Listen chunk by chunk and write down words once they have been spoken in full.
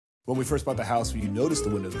When we first bought the house, you noticed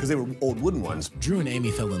the windows because they were old wooden ones. Drew and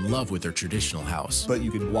Amy fell in love with their traditional house. But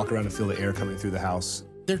you could walk around and feel the air coming through the house.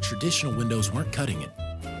 Their traditional windows weren't cutting it,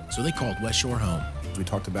 so they called West Shore Home. We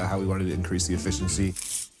talked about how we wanted to increase the efficiency.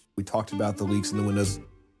 We talked about the leaks in the windows.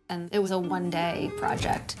 And it was a one-day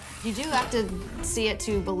project. You do have to see it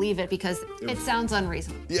to believe it because it sounds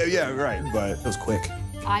unreasonable. Yeah, right, but it was quick.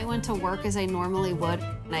 I went to work as I normally would,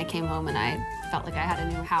 and I came home and I felt like I had a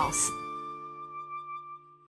new house.